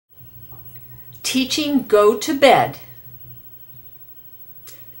Teaching go to bed.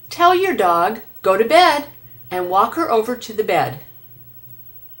 Tell your dog, go to bed, and walk her over to the bed.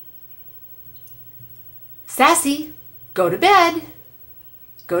 Sassy, go to bed.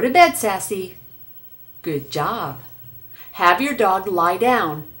 Go to bed, Sassy. Good job. Have your dog lie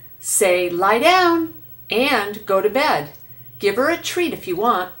down. Say, lie down, and go to bed. Give her a treat if you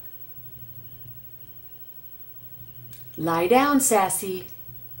want. Lie down, Sassy.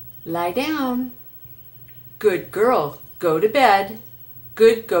 Lie down. Good girl. Go to bed.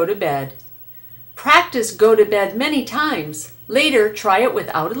 Good, go to bed. Practice go to bed many times. Later, try it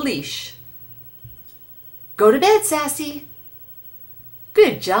without a leash. Go to bed, Sassy.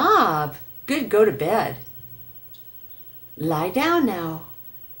 Good job. Good, go to bed. Lie down now.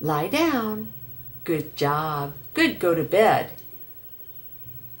 Lie down. Good job. Good, go to bed.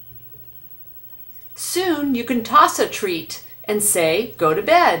 Soon you can toss a treat and say, go to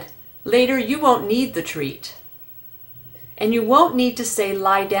bed. Later you won't need the treat. And you won't need to say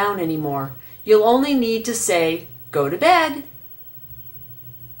lie down anymore. You'll only need to say, go to bed.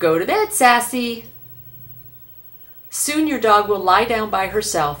 Go to bed, Sassy. Soon your dog will lie down by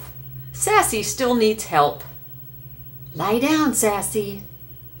herself. Sassy still needs help. Lie down, Sassy.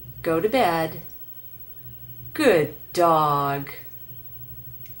 Go to bed. Good dog.